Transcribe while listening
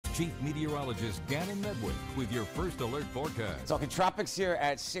Chief Meteorologist Gannon Medwick with your first alert forecast. Talking tropics here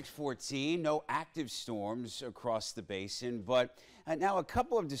at 6:14. No active storms across the basin, but now a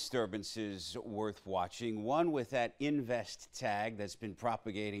couple of disturbances worth watching. One with that invest tag that's been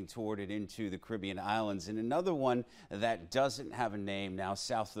propagating toward it into the Caribbean islands, and another one that doesn't have a name now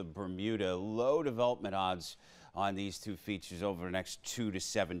south of Bermuda. Low development odds on these two features over the next 2 to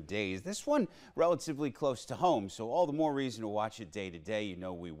 7 days. This one relatively close to home, so all the more reason to watch it day to day. You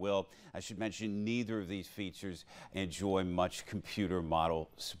know we will. I should mention neither of these features enjoy much computer model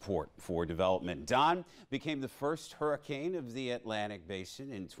support for development. Don became the first hurricane of the Atlantic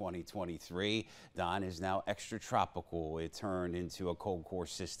Basin in 2023. Don is now extratropical. It turned into a cold core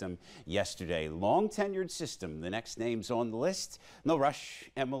system yesterday. Long tenured system. The next names on the list: No Rush,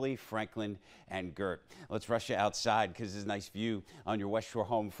 Emily, Franklin, and Gert. Let's rush outside because there's a nice view on your West Shore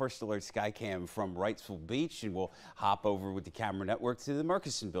home First Alert Skycam from Wrightsville Beach, and we'll hop over with the camera network to the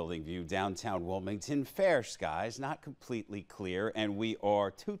Murchison Building view downtown Wilmington. Fair skies, not completely clear, and we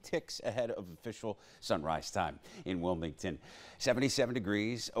are 2 ticks ahead of official sunrise time in Wilmington. 77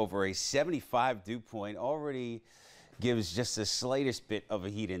 degrees over a 75 dew point already gives just the slightest bit of a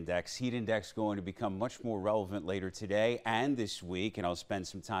heat index. Heat index going to become much more relevant later today and this week, and I'll spend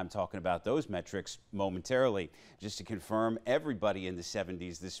some time talking about those metrics momentarily. Just to confirm, everybody in the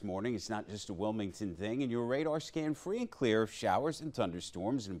 70s this morning. It's not just a Wilmington thing, and your radar scan free and clear of showers and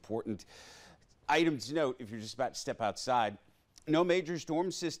thunderstorms. An important item to note if you're just about to step outside. No major storm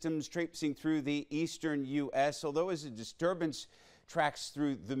systems traipsing through the eastern U.S., although as a disturbance tracks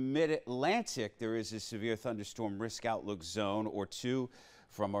through the mid-Atlantic, there is a severe thunderstorm risk outlook zone or two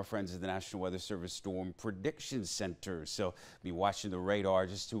from our friends at the National Weather Service Storm Prediction Center. So be watching the radar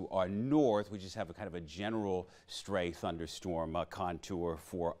just to our north. We just have a kind of a general stray thunderstorm contour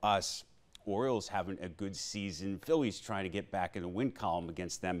for us. Orioles having a good season. Phillies trying to get back in the win column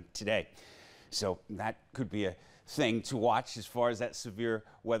against them today. So that could be a thing to watch as far as that severe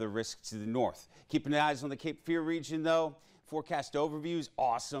weather risk to the north. Keeping the eyes on the Cape Fear region, though. Forecast overview is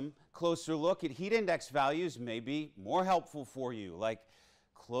awesome. Closer look at heat index values may be more helpful for you, like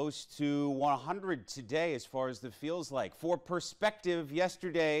close to 100 today as far as the feels like. For perspective,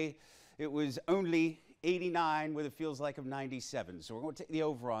 yesterday it was only 89 with a feels like of 97. So we're going to take the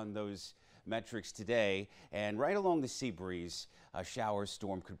over on those metrics today, and right along the sea breeze, a shower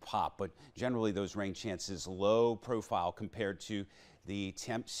storm could pop, but generally those rain chances low profile compared to the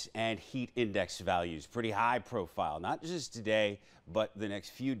temps and heat index values. Pretty high profile, not just today, but the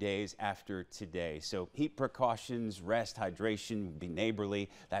next few days after today. So heat precautions, rest, hydration, be neighborly.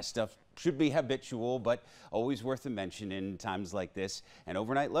 That stuff should be habitual, but always worth a mention in times like this. And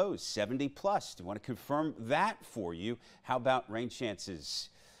overnight lows, 70 plus. Do you want to confirm that for you? How about rain chances?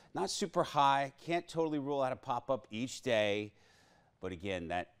 Not super high. Can't totally rule out a pop-up each day. But again,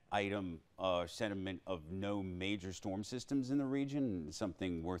 that item sentiment of no major storm systems in the region,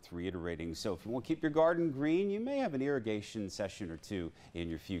 something worth reiterating. So if you want to keep your garden green, you may have an irrigation session or two in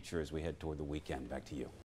your future as we head toward the weekend. Back to you.